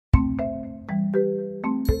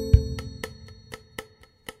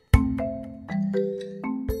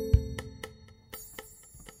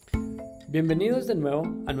Bienvenidos de nuevo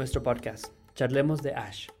a nuestro podcast, Charlemos de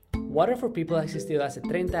ASH. Water for People ha existido hace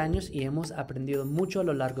 30 años y hemos aprendido mucho a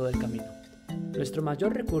lo largo del camino. Nuestro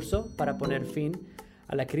mayor recurso para poner fin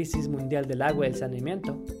a la crisis mundial del agua y el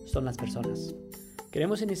saneamiento son las personas.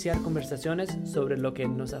 Queremos iniciar conversaciones sobre lo que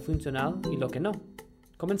nos ha funcionado y lo que no.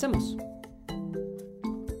 Comencemos.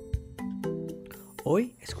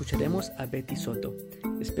 Hoy escucharemos a Betty Soto,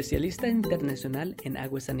 Especialista Internacional en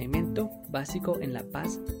Agua y Saneamiento Básico en La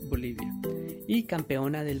Paz, Bolivia, y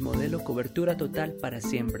campeona del modelo Cobertura Total Para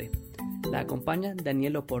Siempre. La acompaña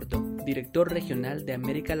Daniel Oporto, Director Regional de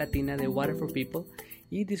América Latina de Water for People,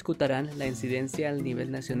 y discutirán la incidencia al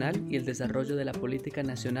nivel nacional y el desarrollo de la política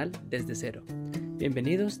nacional desde cero.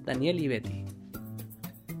 Bienvenidos, Daniel y Betty.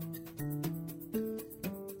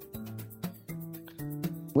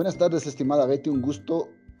 Buenas tardes, estimada Betty. Un gusto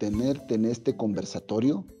tenerte en este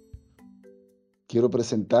conversatorio. Quiero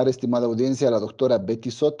presentar, estimada audiencia, a la doctora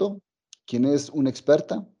Betty Soto, quien es una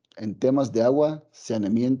experta en temas de agua,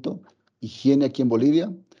 saneamiento, higiene aquí en Bolivia,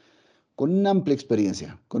 con una amplia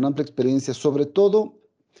experiencia sobre todo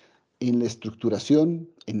en la estructuración,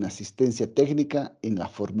 en la asistencia técnica, en la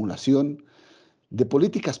formulación de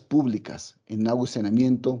políticas públicas en agua y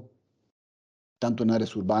saneamiento, tanto en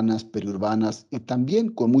áreas urbanas, periurbanas y también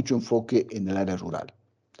con mucho enfoque en el área rural.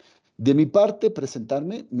 De mi parte,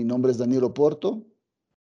 presentarme, mi nombre es Daniel Oporto,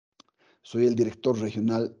 soy el director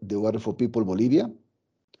regional de Water for People Bolivia.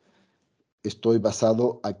 Estoy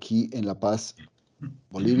basado aquí en La Paz,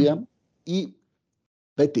 Bolivia. Y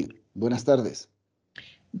Betty, buenas tardes.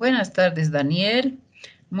 Buenas tardes, Daniel.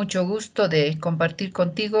 Mucho gusto de compartir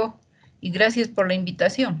contigo y gracias por la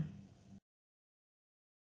invitación.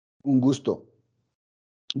 Un gusto.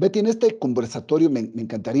 Betty, en este conversatorio me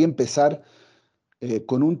encantaría empezar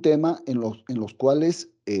con un tema en los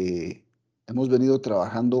cuales hemos venido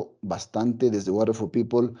trabajando bastante desde Water for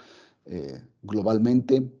People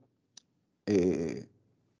globalmente, de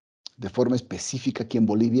forma específica aquí en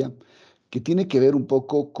Bolivia, que tiene que ver un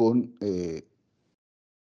poco con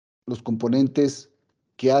los componentes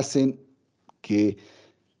que hacen que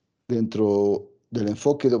dentro del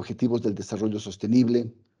enfoque de objetivos del desarrollo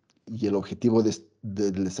sostenible y el objetivo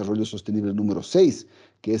del desarrollo sostenible número 6,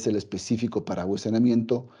 que es el específico para agua y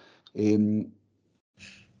saneamiento,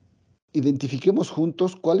 identifiquemos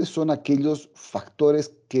juntos cuáles son aquellos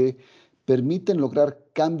factores que permiten lograr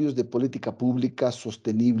cambios de política pública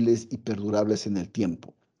sostenibles y perdurables en el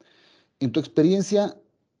tiempo. En tu experiencia,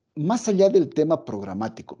 más allá del tema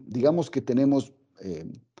programático, digamos que tenemos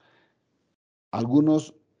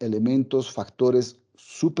algunos elementos, factores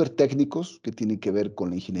súper técnicos que tienen que ver con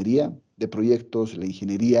la ingeniería de proyectos, la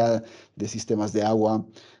ingeniería de sistemas de agua,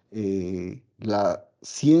 la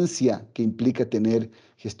ciencia que implica tener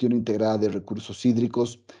gestión integrada de recursos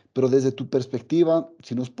hídricos, pero desde tu perspectiva,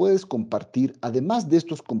 si nos puedes compartir, además de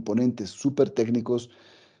estos componentes súper técnicos,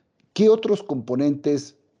 ¿qué otros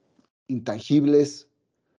componentes intangibles,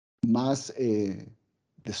 más de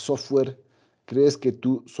software, crees que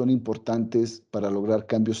son importantes para lograr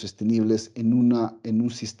cambios sostenibles en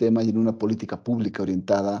un sistema y en una política pública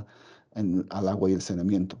orientada al agua y el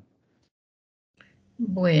saneamiento?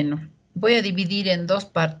 Bueno, voy a dividir en dos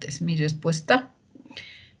partes mi respuesta.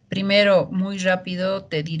 Primero, muy rápido,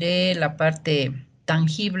 te diré la parte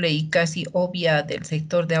tangible y casi obvia del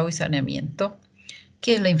sector de agua y saneamiento,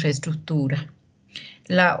 que es la infraestructura.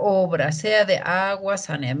 La obra, sea de agua,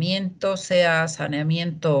 saneamiento, sea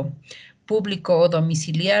saneamiento público o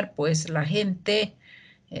domiciliar, pues la gente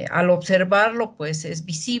al observarlo pues es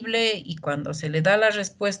visible y cuando se le da la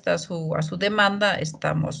respuesta a su demanda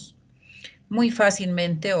estamos muy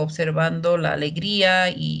fácilmente observando la alegría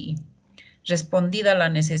y respondida a la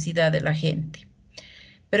necesidad de la gente.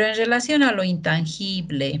 Pero en relación a lo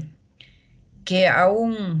intangible, que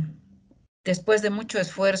aún después de mucho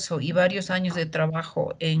esfuerzo y varios años de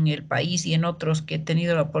trabajo en el país y en otros que he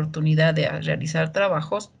tenido la oportunidad de realizar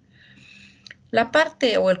trabajos, la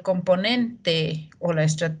parte o el componente o la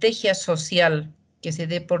estrategia social que se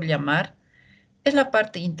dé por llamar es la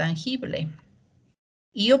parte intangible.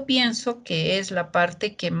 Y yo pienso que es la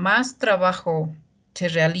parte que más trabajo se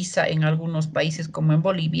realiza en algunos países como en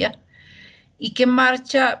Bolivia y que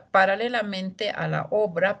marcha paralelamente a la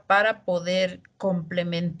obra para poder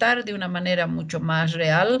complementar de una manera mucho más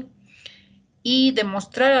real y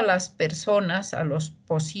demostrar a las personas, a los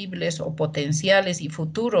posibles o potenciales y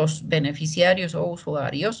futuros beneficiarios o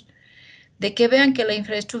usuarios, de que vean que la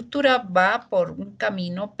infraestructura va por un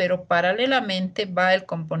camino, pero paralelamente va el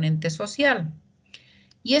componente social.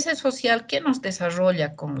 Y ese social, ¿qué nos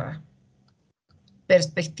desarrolla con la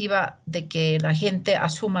perspectiva de que la gente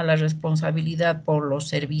asuma la responsabilidad por los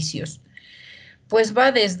servicios? Pues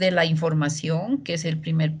va desde la información, que es el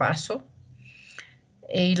primer paso,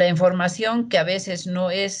 y la información que a veces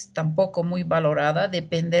no es tampoco muy valorada,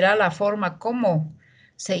 dependerá la forma como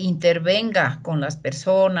se intervenga con las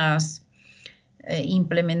personas,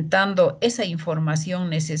 implementando esa información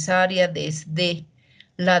necesaria desde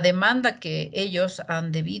la demanda que ellos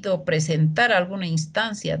han debido presentar a alguna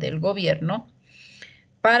instancia del gobierno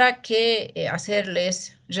para que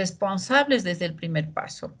hacerles responsables desde el primer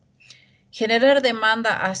paso. Generar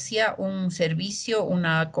demanda hacia un servicio,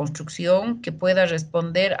 una construcción que pueda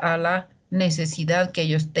responder a la necesidad que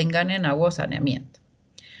ellos tengan en agua o saneamiento.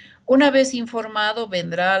 Una vez informado,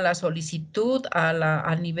 vendrá la solicitud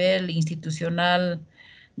al nivel institucional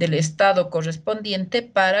del Estado correspondiente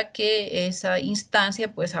para que esa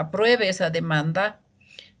instancia pues apruebe esa demanda,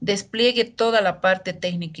 despliegue toda la parte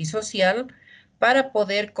técnica y social para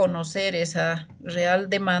poder conocer esa real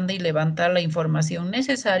demanda y levantar la información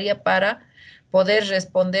necesaria para poder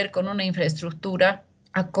responder con una infraestructura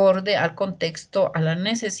acorde al contexto, a la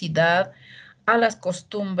necesidad, a las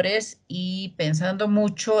costumbres y pensando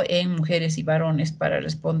mucho en mujeres y varones para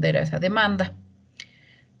responder a esa demanda.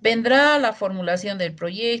 Vendrá la formulación del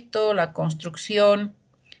proyecto, la construcción,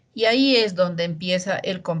 y ahí es donde empieza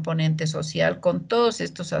el componente social con todos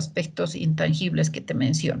estos aspectos intangibles que te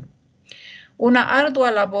menciono. Una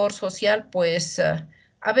ardua labor social, pues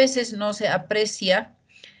a veces no se aprecia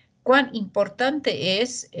cuán importante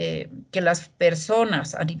es que las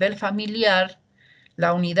personas a nivel familiar,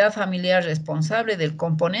 la unidad familiar responsable del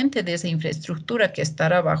componente de esa infraestructura que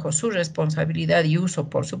estará bajo su responsabilidad y uso,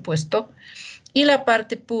 por supuesto, y la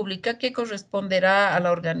parte pública que corresponderá a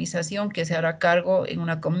la organización que se hará cargo en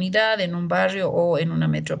una comunidad, en un barrio o en una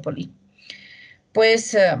metrópoli.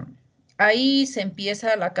 Pues ahí se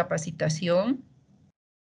empieza la capacitación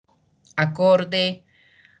acorde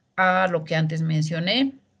a lo que antes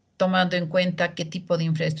mencioné, tomando en cuenta qué tipo de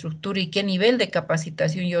infraestructura y qué nivel de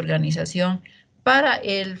capacitación y organización para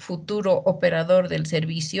el futuro operador del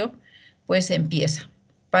servicio, pues empieza.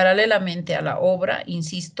 Paralelamente a la obra,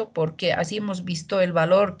 insisto, porque así hemos visto el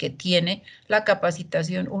valor que tiene la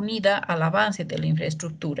capacitación unida al avance de la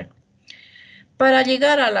infraestructura. Para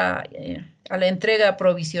llegar a la entrega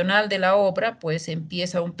provisional de la obra, pues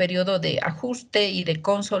empieza un periodo de ajuste y de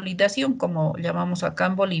consolidación, como llamamos acá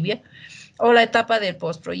en Bolivia, o la etapa del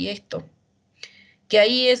postproyecto, que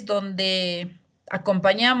ahí es donde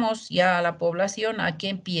acompañamos ya a la población a que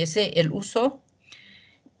empiece el uso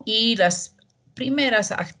y las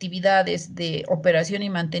primeras actividades de operación y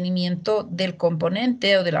mantenimiento del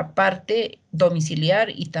componente o de la parte domiciliar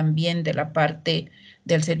y también de la parte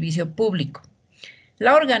del servicio público.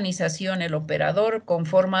 La organización, el operador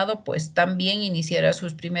conformado, pues también iniciará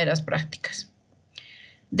sus primeras prácticas.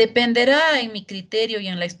 Dependerá, en mi criterio y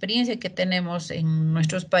en la experiencia que tenemos en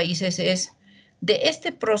nuestros países, es de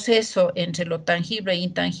este proceso entre lo tangible e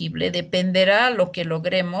intangible, dependerá lo que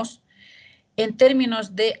logremos en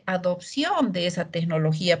términos de adopción de esa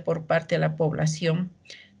tecnología por parte de la población,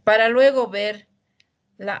 para luego ver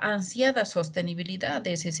la ansiada sostenibilidad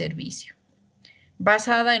de ese servicio,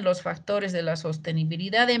 basada en los factores de la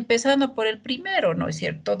sostenibilidad, empezando por el primero, ¿no es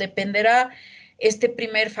cierto? Dependerá este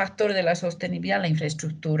primer factor de la sostenibilidad, la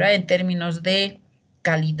infraestructura, en términos de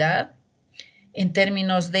calidad, en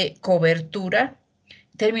términos de cobertura,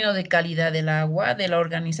 en términos de calidad del agua, de la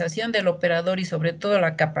organización del operador y sobre todo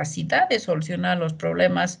la capacidad de solucionar los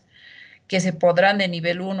problemas que se podrán de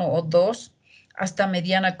nivel 1 o 2 hasta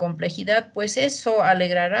mediana complejidad, pues eso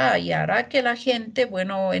alegrará y hará que la gente,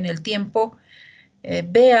 bueno, en el tiempo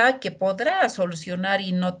vea que podrá solucionar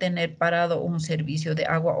y no tener parado un servicio de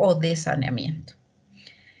agua o de saneamiento.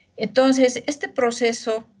 Entonces, este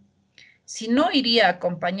proceso, si no iría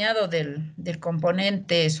acompañado del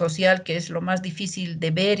componente social, que es lo más difícil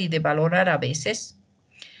de ver y de valorar a veces,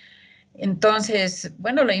 entonces,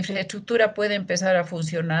 bueno, la infraestructura puede empezar a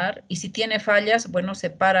funcionar y si tiene fallas, bueno,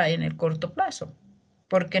 se para en el corto plazo,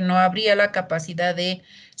 porque no habría la capacidad de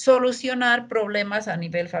solucionar problemas a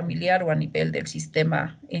nivel familiar o a nivel del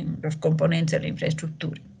sistema en los componentes de la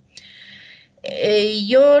infraestructura.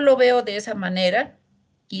 Yo lo veo de esa manera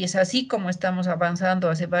y es así como estamos avanzando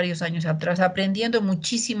hace varios años atrás, aprendiendo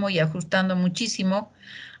muchísimo y ajustando muchísimo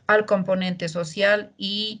al componente social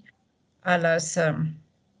y a las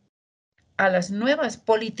nuevas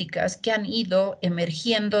políticas que han ido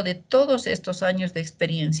emergiendo de todos estos años de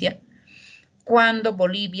experiencia cuando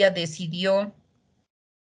Bolivia decidió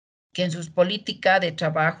que en sus políticas de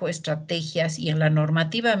trabajo, estrategias y en la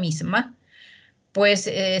normativa misma, pues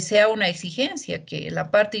sea una exigencia que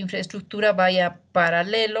la parte de infraestructura vaya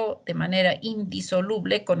paralelo de manera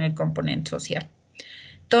indisoluble con el componente social.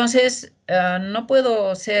 Entonces, no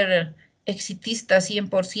puedo ser exitista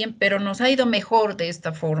 100%, pero nos ha ido mejor de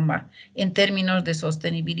esta forma en términos de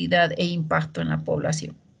sostenibilidad e impacto en la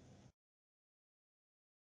población.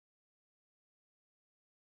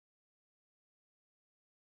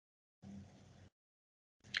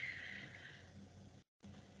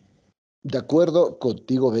 De acuerdo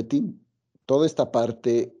contigo, Betty, toda esta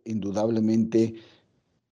parte, indudablemente,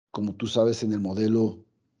 como tú sabes, en el modelo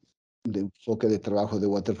de enfoque de trabajo de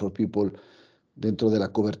Water for People, dentro de la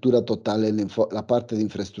cobertura total, la parte de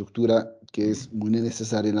infraestructura que es muy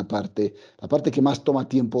necesaria en la parte que más toma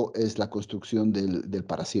tiempo es la construcción del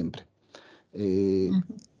para siempre.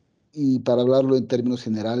 Y para hablarlo en términos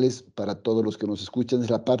generales, para todos los que nos escuchan, es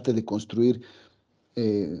la parte de construir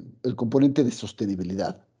el componente de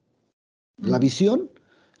sostenibilidad. La visión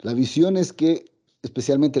es que,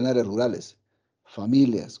 especialmente en áreas rurales,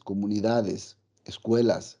 familias, comunidades,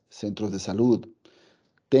 escuelas, centros de salud,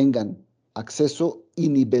 tengan acceso y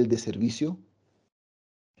nivel de servicio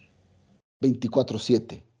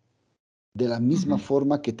 24/7, de la misma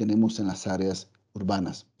forma que tenemos en las áreas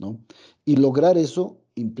urbanas, ¿no? Y lograr eso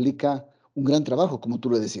implica un gran trabajo, como tú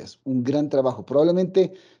lo decías, un gran trabajo.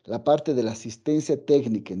 Probablemente la parte de la asistencia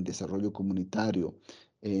técnica en desarrollo comunitario,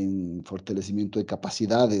 en fortalecimiento de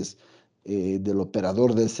capacidades, del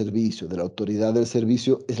operador del servicio, de la autoridad del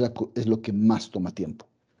servicio, es lo que más toma tiempo.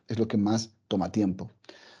 Es lo que más toma tiempo.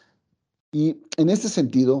 Y en este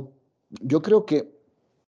sentido, yo creo que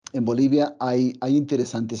en Bolivia hay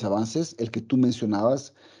interesantes avances, el que tú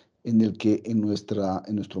mencionabas, en el que en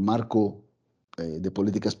nuestro marco de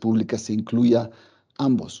políticas públicas se incluya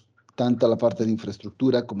ambos, tanto la parte de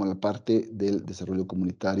infraestructura como la parte del desarrollo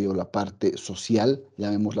comunitario, la parte social,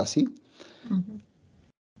 llamémosla así.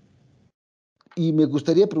 Y me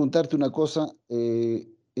gustaría preguntarte una cosa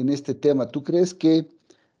en este tema. ¿Tú crees que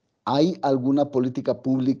hay alguna política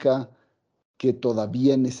pública que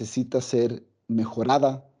todavía necesita ser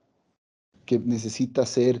mejorada, que necesita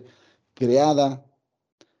ser creada,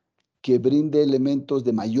 que brinde elementos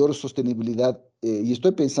de mayor sostenibilidad? Y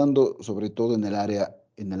estoy pensando sobre todo en el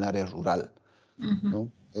área rural, ¿no?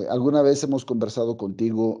 Alguna vez hemos conversado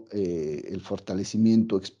contigo el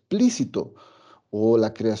fortalecimiento explícito o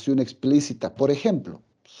la creación explícita, por ejemplo,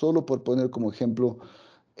 solo por poner como ejemplo,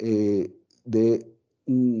 de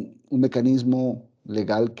un mecanismo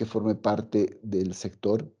legal que forme parte del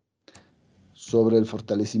sector sobre el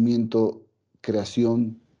fortalecimiento,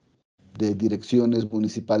 creación de direcciones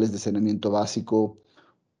municipales de saneamiento básico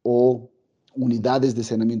o unidades de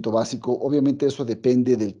saneamiento básico. Obviamente eso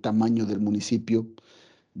depende del tamaño del municipio,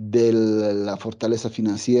 de la fortaleza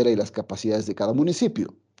financiera y las capacidades de cada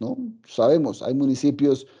municipio, ¿no? Sabemos, hay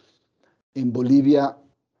municipios en Bolivia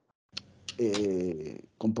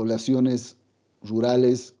con poblaciones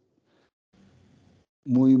rurales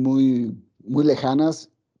muy lejanas,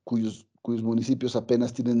 cuyos municipios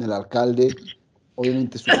apenas tienen el alcalde,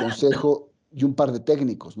 obviamente su consejo y un par de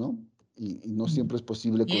técnicos, ¿no? Y no siempre es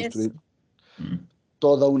posible Yes. construir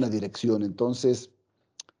toda una dirección. Entonces,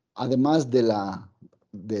 además de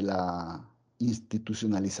la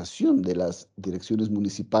institucionalización de las direcciones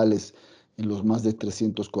municipales en los más de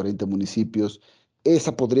 340 municipios,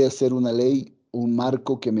 esa podría ser una ley, un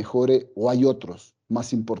marco que mejore, o hay otros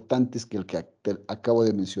más importantes que el que acabo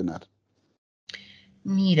de mencionar.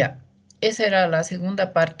 Mira, esa era la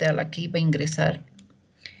segunda parte a la que iba a ingresar.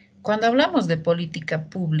 Cuando hablamos de política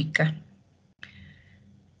pública,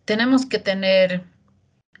 tenemos que tener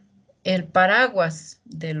el paraguas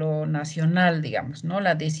de lo nacional, digamos, ¿no?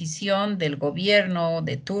 La decisión del gobierno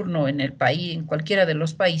de turno en el país, en cualquiera de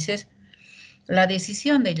los países, la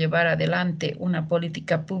decisión de llevar adelante una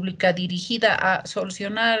política pública dirigida a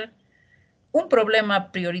solucionar un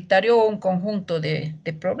problema prioritario o un conjunto de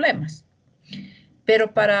problemas.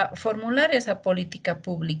 Pero para formular esa política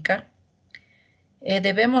pública,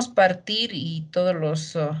 debemos partir, y todos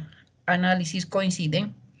los análisis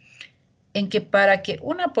coinciden, en que para que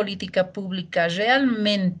una política pública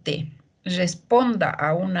realmente responda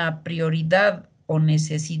a una prioridad o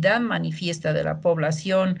necesidad manifiesta de la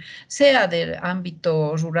población, sea del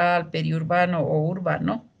ámbito rural, periurbano o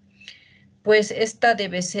urbano, pues esta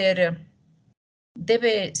debe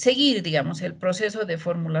seguir, digamos, el proceso de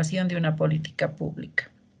formulación de una política pública.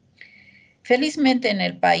 Felizmente en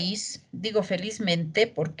el país, digo felizmente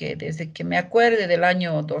porque desde que me acuerde del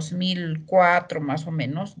año 2004 más o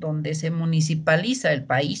menos, donde se municipaliza el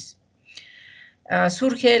país,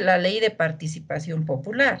 surge la ley de participación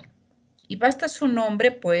popular. Y basta su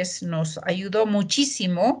nombre, pues nos ayudó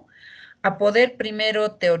muchísimo a poder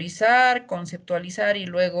primero teorizar, conceptualizar y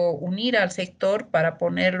luego unir al sector para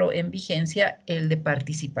ponerlo en vigencia el de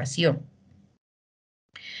participación.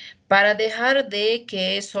 para dejar de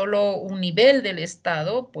que solo un nivel del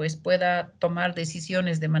Estado pues pueda tomar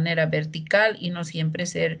decisiones de manera vertical y no siempre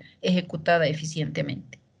ser ejecutada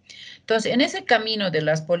eficientemente. Entonces, en ese camino de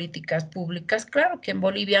las políticas públicas, claro que en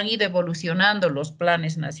Bolivia han ido evolucionando los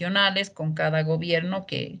planes nacionales con cada gobierno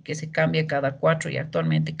que se cambia cada 4 y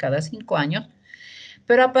actualmente cada 5 años,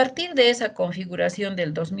 pero a partir de esa configuración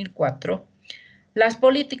del 2004, las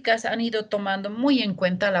políticas han ido tomando muy en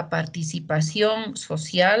cuenta la participación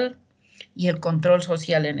social y el control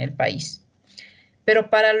social en el país. Pero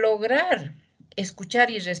para lograr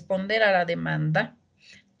escuchar y responder a la demanda,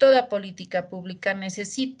 toda política pública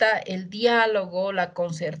necesita el diálogo, la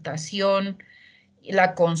concertación,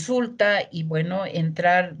 la consulta y, bueno,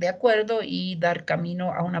 entrar de acuerdo y dar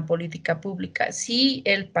camino a una política pública. Si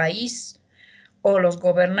el país o los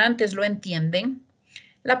gobernantes lo entienden,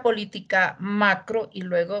 la política macro y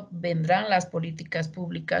luego vendrán las políticas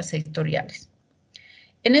públicas sectoriales.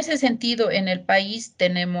 En ese sentido, en el país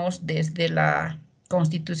tenemos desde la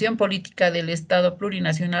Constitución Política del Estado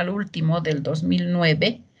Plurinacional último del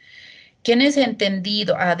 2009, que en ese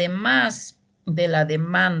entendido, además de la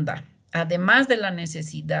demanda, además de la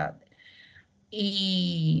necesidad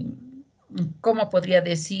y, ¿cómo podría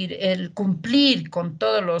decir?, el cumplir con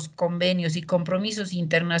todos los convenios y compromisos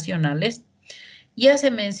internacionales, ya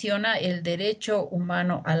se menciona el derecho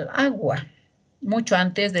humano al agua, mucho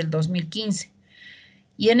antes del 2015.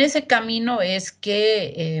 Y en ese camino es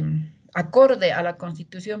que, acorde a la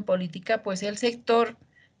Constitución Política, pues el sector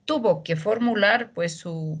tuvo que formular pues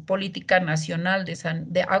su política nacional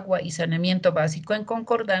de agua y saneamiento básico en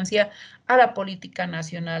concordancia a la política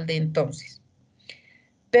nacional de entonces.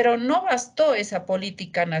 Pero no bastó esa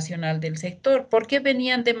política nacional del sector, porque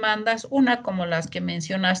venían demandas, una como las que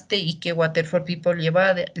mencionaste y que Water for People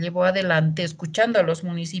llevó adelante, escuchando a los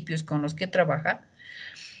municipios con los que trabaja.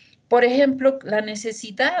 Por ejemplo, la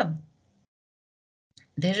necesidad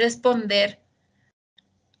de responder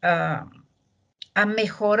a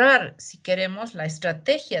mejorar, si queremos, la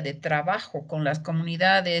estrategia de trabajo con las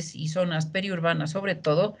comunidades y zonas periurbanas, sobre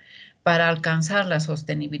todo, para alcanzar la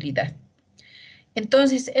sostenibilidad.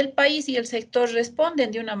 Entonces, el país y el sector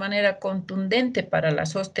responden de una manera contundente para la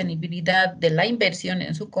sostenibilidad de la inversión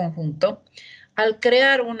en su conjunto al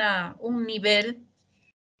crear un nivel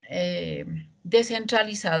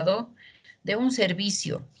descentralizado de un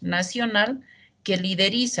servicio nacional que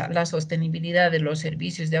lideriza la sostenibilidad de los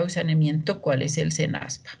servicios de agua y saneamiento, cuál es el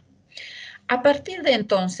SENASPA. A partir de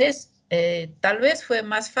entonces, tal vez fue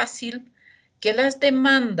más fácil que las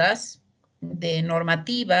demandas de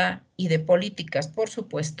normativa y de políticas, por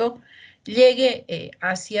supuesto, llegue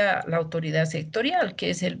hacia la autoridad sectorial, que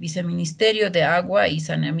es el Viceministerio de Agua y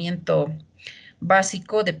Saneamiento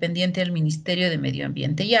Básico, dependiente del Ministerio de Medio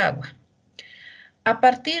Ambiente y Agua. A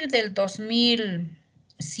partir del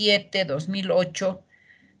 2007, 2008,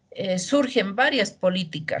 surgen varias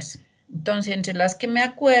políticas. Entonces, entre las que me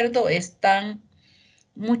acuerdo están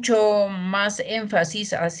mucho más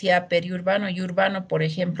énfasis hacia periurbano y urbano, por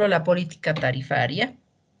ejemplo, la política tarifaria,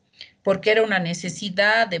 porque era una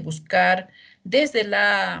necesidad de buscar desde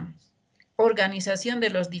la organización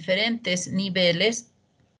de los diferentes niveles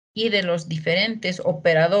y de los diferentes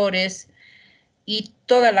operadores y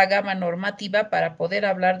toda la gama normativa para poder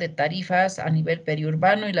hablar de tarifas a nivel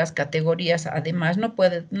periurbano, y las categorías además no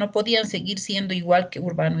podían seguir siendo igual que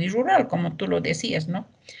urbano y rural, como tú lo decías, ¿no?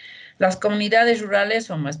 Las comunidades rurales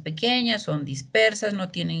son más pequeñas, son dispersas, no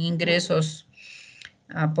tienen ingresos,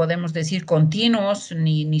 podemos decir, continuos,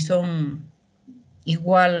 ni son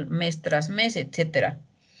igual mes tras mes, etcétera.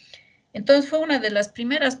 Entonces fue una de las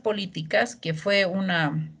primeras políticas que fue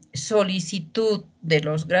una solicitud de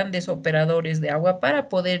los grandes operadores de agua para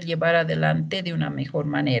poder llevar adelante de una mejor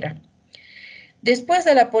manera. Después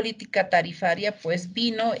de la política tarifaria, pues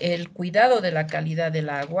vino el cuidado de la calidad del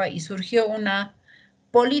agua y surgió una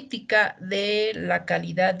política de la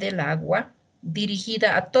calidad del agua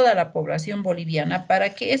dirigida a toda la población boliviana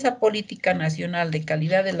para que esa política nacional de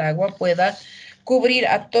calidad del agua pueda cubrir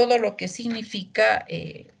a todo lo que significa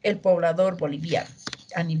el poblador boliviano,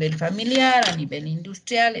 a nivel familiar, a nivel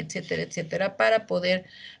industrial, etcétera, etcétera, para poder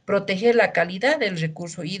proteger la calidad del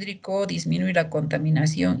recurso hídrico, disminuir la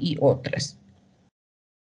contaminación y otras.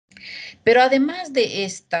 Pero además de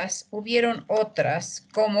estas, hubieron otras,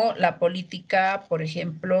 como la política, por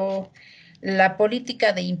ejemplo, la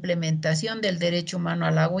política de implementación del derecho humano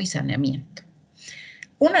al agua y saneamiento.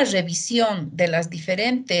 Una revisión de las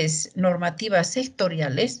diferentes normativas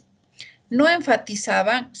sectoriales no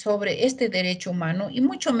enfatizaban sobre este derecho humano y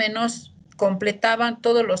mucho menos completaban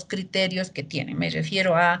todos los criterios que tienen. Me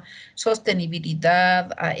refiero a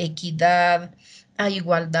sostenibilidad, a equidad, a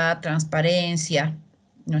igualdad, transparencia,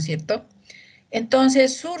 ¿no es cierto?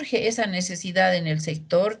 Entonces surge esa necesidad en el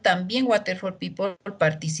sector. También Water for People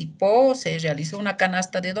participó, se realizó una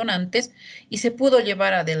canasta de donantes y se pudo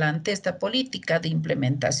llevar adelante esta política de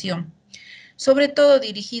implementación, sobre todo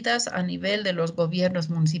dirigidas a nivel de los gobiernos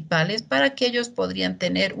municipales para que ellos podrían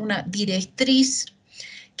tener una directriz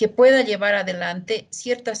que pueda llevar adelante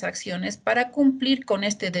ciertas acciones para cumplir con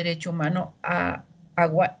este derecho humano a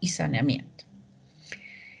agua y saneamiento.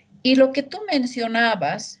 Y lo que tú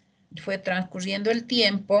mencionabas, fue transcurriendo el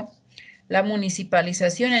tiempo, la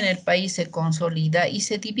municipalización en el país se consolida y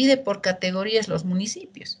se divide por categorías los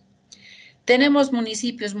municipios. Tenemos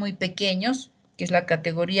municipios muy pequeños, que es la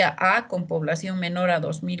categoría A, con población menor a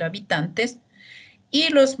 2.000 habitantes, y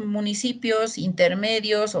los municipios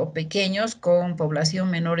intermedios o pequeños con población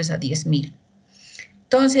menores a 10.000.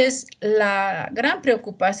 Entonces, la gran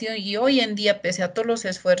preocupación, y hoy en día, pese a todos los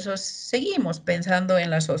esfuerzos, seguimos pensando en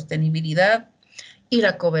la sostenibilidad y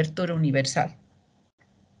la cobertura universal.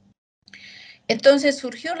 Entonces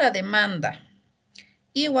surgió la demanda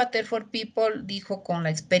y Water for People dijo, con la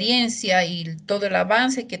experiencia y todo el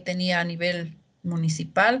avance que tenía a nivel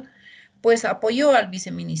municipal, pues apoyó al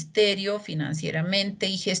viceministerio financieramente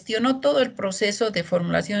y gestionó todo el proceso de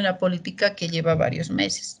formulación de la política que lleva varios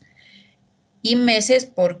meses. Y meses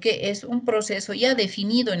porque es un proceso ya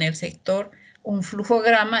definido en el sector, un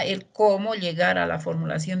flujograma, el cómo llegar a la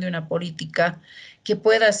formulación de una política que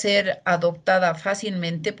pueda ser adoptada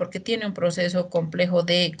fácilmente porque tiene un proceso complejo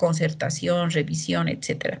de concertación, revisión,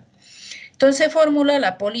 etc. Entonces se formula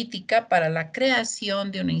la política para la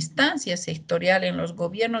creación de una instancia sectorial en los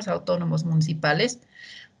gobiernos autónomos municipales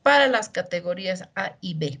para las categorías A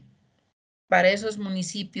y B. Para esos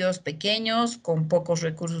municipios pequeños, con pocos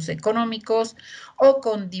recursos económicos o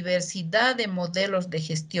con diversidad de modelos de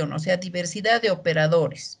gestión, o sea, diversidad de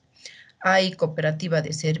operadores. Hay cooperativa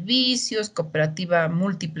de servicios, cooperativa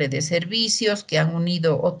múltiple de servicios que han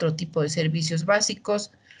unido otro tipo de servicios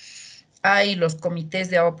básicos. Hay los comités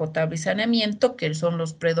de agua potable y saneamiento, que son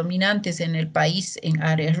los predominantes en el país en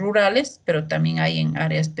áreas rurales, pero también hay en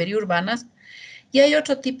áreas periurbanas. Y hay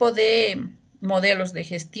otro tipo de modelos de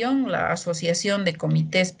gestión, la asociación de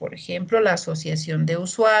comités, por ejemplo, la asociación de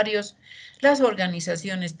usuarios, las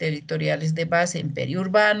organizaciones territoriales de base en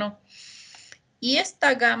periurbano. Y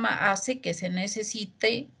esta gama hace que se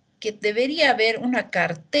necesite, que debería haber una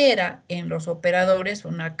cartera en los operadores,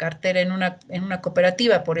 una cartera en una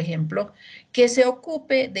cooperativa, por ejemplo, que se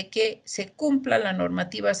ocupe de que se cumpla la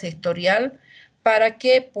normativa sectorial para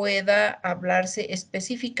que pueda hablarse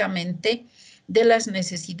específicamente de las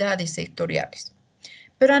necesidades sectoriales.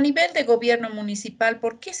 Pero a nivel de gobierno municipal,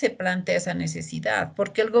 ¿por qué se plantea esa necesidad?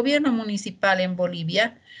 Porque el gobierno municipal en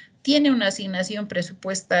Bolivia tiene una asignación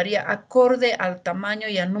presupuestaria acorde al tamaño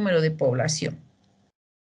y al número de población.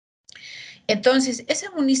 Entonces, ese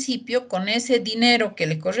municipio, con ese dinero que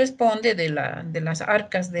le corresponde de las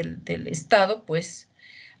arcas del Estado, pues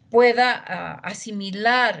pueda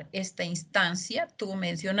asimilar esta instancia. Tú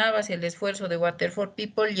mencionabas el esfuerzo de Water for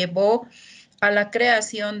People llevó a la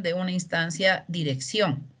creación de una instancia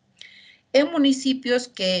dirección. En municipios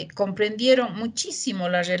que comprendieron muchísimo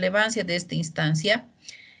la relevancia de esta instancia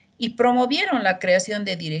y promovieron la creación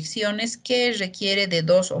de direcciones que requiere de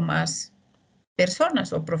 2 o más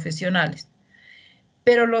personas o profesionales.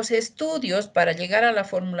 Pero los estudios para llegar a la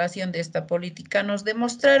formulación de esta política nos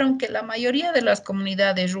demostraron que la mayoría de las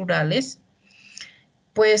comunidades rurales,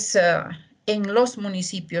 pues en los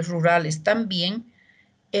municipios rurales también,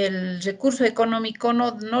 el recurso económico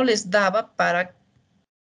no les daba para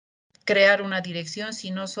crear una dirección,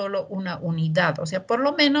 sino solo una unidad, o sea, por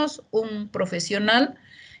lo menos un profesional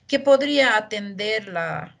que podría atender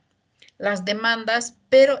las demandas,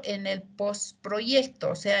 pero en el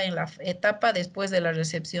postproyecto, o sea, en la etapa después de la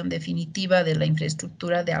recepción definitiva de la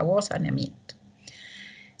infraestructura de agua o saneamiento.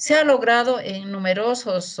 Se ha logrado en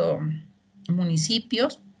numerosos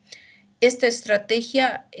municipios esta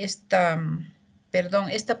estrategia, esta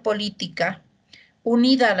política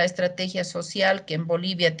unida a la estrategia social que en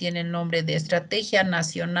Bolivia tiene el nombre de Estrategia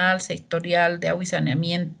Nacional Sectorial de Agua y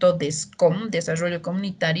Saneamiento, DESCOM, Desarrollo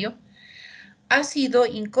Comunitario, ha sido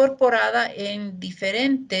incorporada en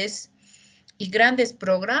diferentes y grandes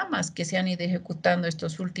programas que se han ido ejecutando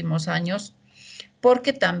estos últimos años,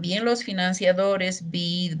 porque también los financiadores,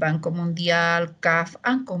 BID, Banco Mundial, CAF,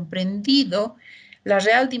 han comprendido la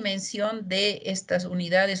real dimensión de estas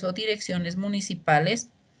unidades o direcciones municipales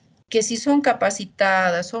que si son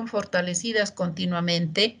capacitadas, son fortalecidas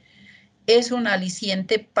continuamente, es un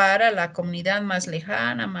aliciente para la comunidad más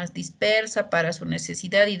lejana, más dispersa, para su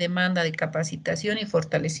necesidad y demanda de capacitación y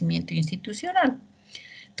fortalecimiento institucional.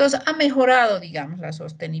 Entonces, ha mejorado, digamos, la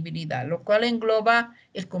sostenibilidad, lo cual engloba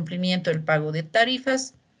el cumplimiento del pago de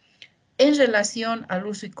tarifas en relación al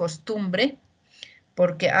uso y costumbre,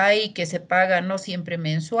 porque hay que se paga no siempre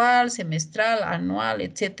mensual, semestral, anual,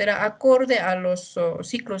 etcétera, acorde a los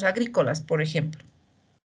ciclos agrícolas, por ejemplo,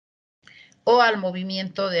 o al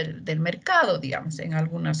movimiento del mercado, digamos, en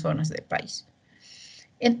algunas zonas del país.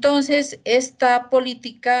 Entonces, esta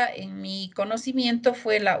política, en mi conocimiento,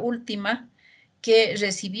 fue la última que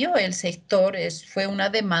recibió el sector, fue una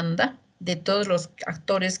demanda de todos los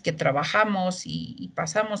actores que trabajamos y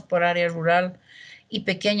pasamos por área rural y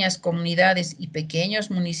pequeñas comunidades y pequeños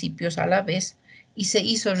municipios a la vez, y se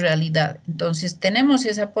hizo realidad. Entonces, tenemos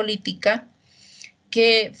esa política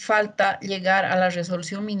que falta llegar a la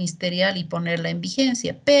resolución ministerial y ponerla en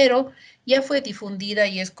vigencia, pero ya fue difundida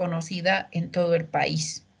y es conocida en todo el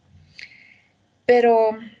país.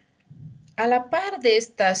 Pero a la par de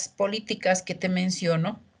estas políticas que te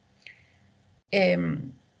menciono,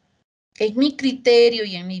 en mi criterio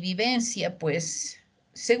y en mi vivencia, pues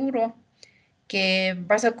seguro que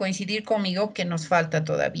vas a coincidir conmigo que nos falta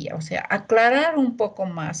todavía, o sea, aclarar un poco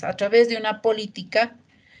más a través de una política,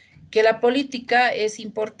 que la política es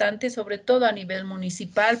importante sobre todo a nivel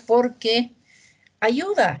municipal porque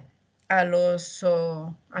ayuda a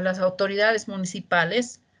las autoridades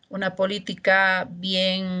municipales, una política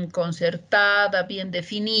bien concertada, bien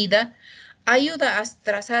definida, ayuda a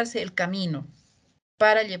trazarse el camino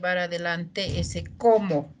para llevar adelante ese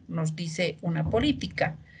cómo nos dice una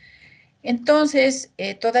política. Entonces,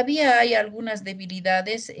 todavía hay algunas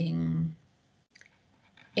debilidades en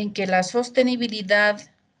que la sostenibilidad,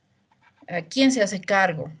 ¿quién se hace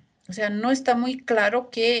cargo? O sea, no está muy claro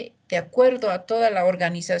que, de acuerdo a toda la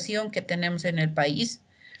organización que tenemos en el país,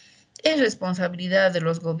 es responsabilidad de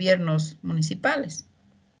los gobiernos municipales.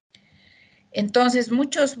 Entonces,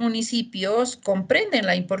 muchos municipios comprenden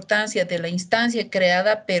la importancia de la instancia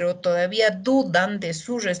creada, pero todavía dudan de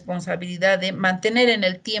su responsabilidad de mantener en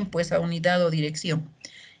el tiempo esa unidad o dirección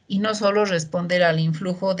y no solo responder al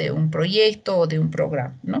influjo de un proyecto o de un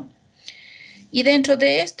programa, ¿no? Y dentro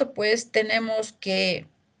de esto, pues, tenemos que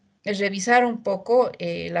revisar un poco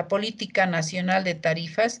la política nacional de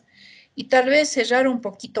tarifas y tal vez cerrar un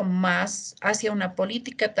poquito más hacia una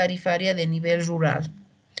política tarifaria de nivel rural,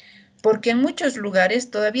 porque en muchos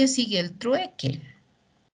lugares todavía sigue el trueque.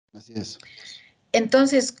 Así es.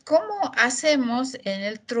 Entonces, ¿cómo hacemos en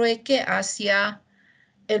el trueque hacia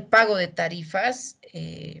el pago de tarifas?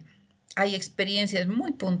 Hay experiencias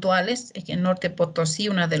muy puntuales en el norte Potosí,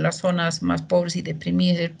 una de las zonas más pobres y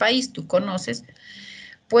deprimidas del país, tú conoces,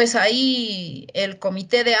 pues ahí el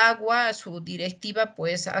comité de agua, su directiva,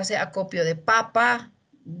 pues hace acopio de papa,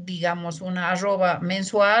 digamos una arroba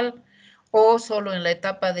mensual, o solo en la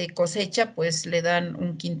etapa de cosecha, pues le dan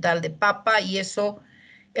un quintal de papa y eso,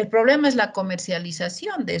 el problema es la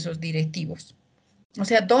comercialización de esos directivos. O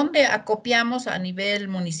sea, ¿dónde acopiamos a nivel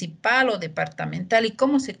municipal o departamental y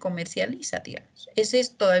cómo se comercializa, digamos? Ese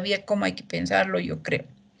es todavía cómo hay que pensarlo, yo creo.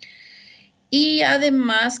 Y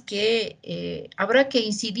además que habrá que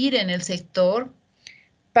incidir en el sector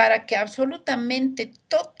para que absolutamente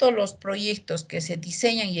todos los proyectos que se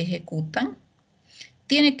diseñan y ejecutan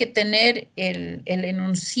tienen que tener el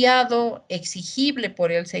enunciado exigible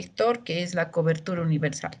por el sector, que es la cobertura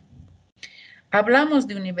universal. Hablamos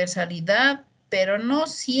de universalidad, pero no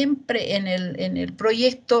siempre en el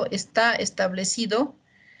proyecto está establecido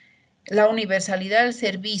la universalidad del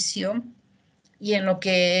servicio, y en lo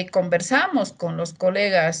que conversamos con los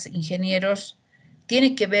colegas ingenieros,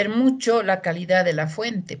 tiene que ver mucho la calidad de la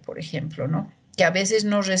fuente, por ejemplo, ¿no? Que a veces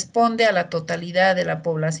no responde a la totalidad de la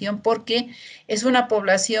población porque es una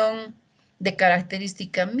población de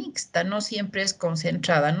característica mixta, no siempre es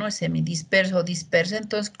concentrada, no es semidisperso o dispersa.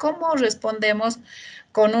 Entonces, ¿cómo respondemos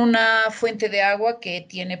con una fuente de agua que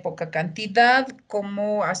tiene poca cantidad?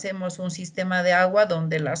 ¿Cómo hacemos un sistema de agua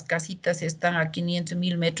donde las casitas están a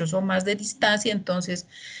 500.000 metros o más de distancia? Entonces,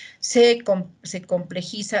 se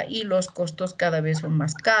complejiza y los costos cada vez son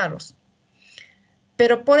más caros.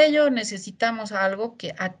 Pero por ello necesitamos algo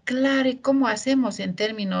que aclare cómo hacemos en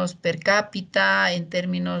términos per cápita, en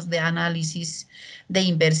términos de análisis de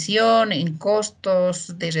inversión, en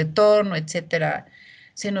costos de retorno, etcétera.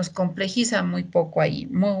 Se nos complejiza muy poco ahí,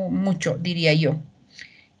 mucho, diría yo.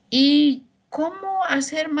 ¿Y cómo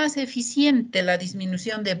hacer más eficiente la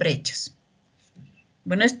disminución de brechas?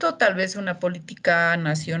 Bueno, esto tal vez es una política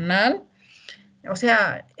nacional. O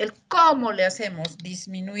sea, el cómo le hacemos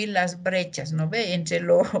disminuir las brechas, ¿no ve? Entre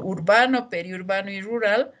lo urbano, periurbano y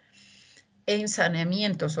rural, en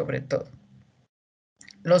saneamiento sobre todo.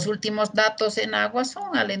 Los últimos datos en agua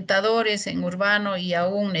son alentadores en urbano y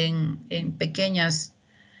aún en pequeñas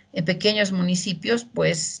En pequeños municipios,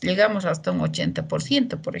 pues llegamos hasta un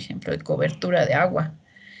 80%, por ejemplo, de cobertura de agua.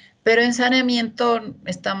 Pero en saneamiento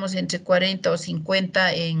estamos entre 40 o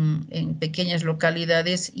 50 en pequeñas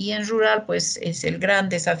localidades y en rural, pues es el gran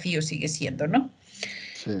desafío, sigue siendo, ¿no?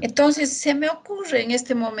 Sí, Entonces, se me ocurre en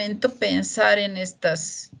este momento pensar en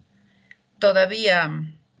estas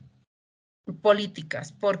todavía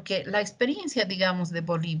políticas, porque la experiencia, digamos, de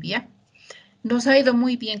Bolivia nos ha ido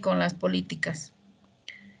muy bien con las políticas,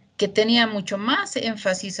 que tenía mucho más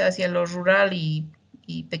énfasis hacia lo rural y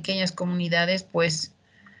pequeñas comunidades, pues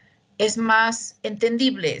es más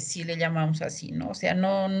entendible, si le llamamos así, ¿no? O sea,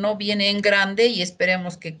 no viene en grande y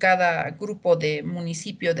esperemos que cada grupo de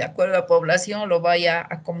municipio, de acuerdo a población, lo vaya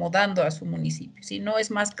acomodando a su municipio. Si no, es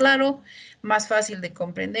más claro, más fácil de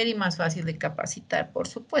comprender y más fácil de capacitar, por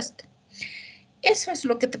supuesto. Eso es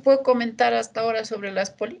lo que te puedo comentar hasta ahora sobre las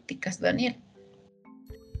políticas, Daniel.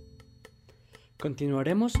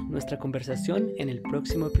 Continuaremos nuestra conversación en el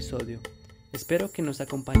próximo episodio. Espero que nos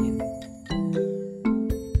acompañen.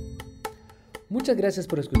 Muchas gracias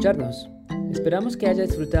por escucharnos. Esperamos que haya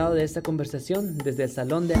disfrutado de esta conversación desde el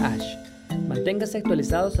Salón de ASH. Manténgase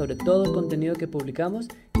actualizado sobre todo el contenido que publicamos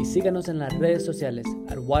y síganos en las redes sociales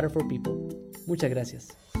 @Water for People. Muchas gracias.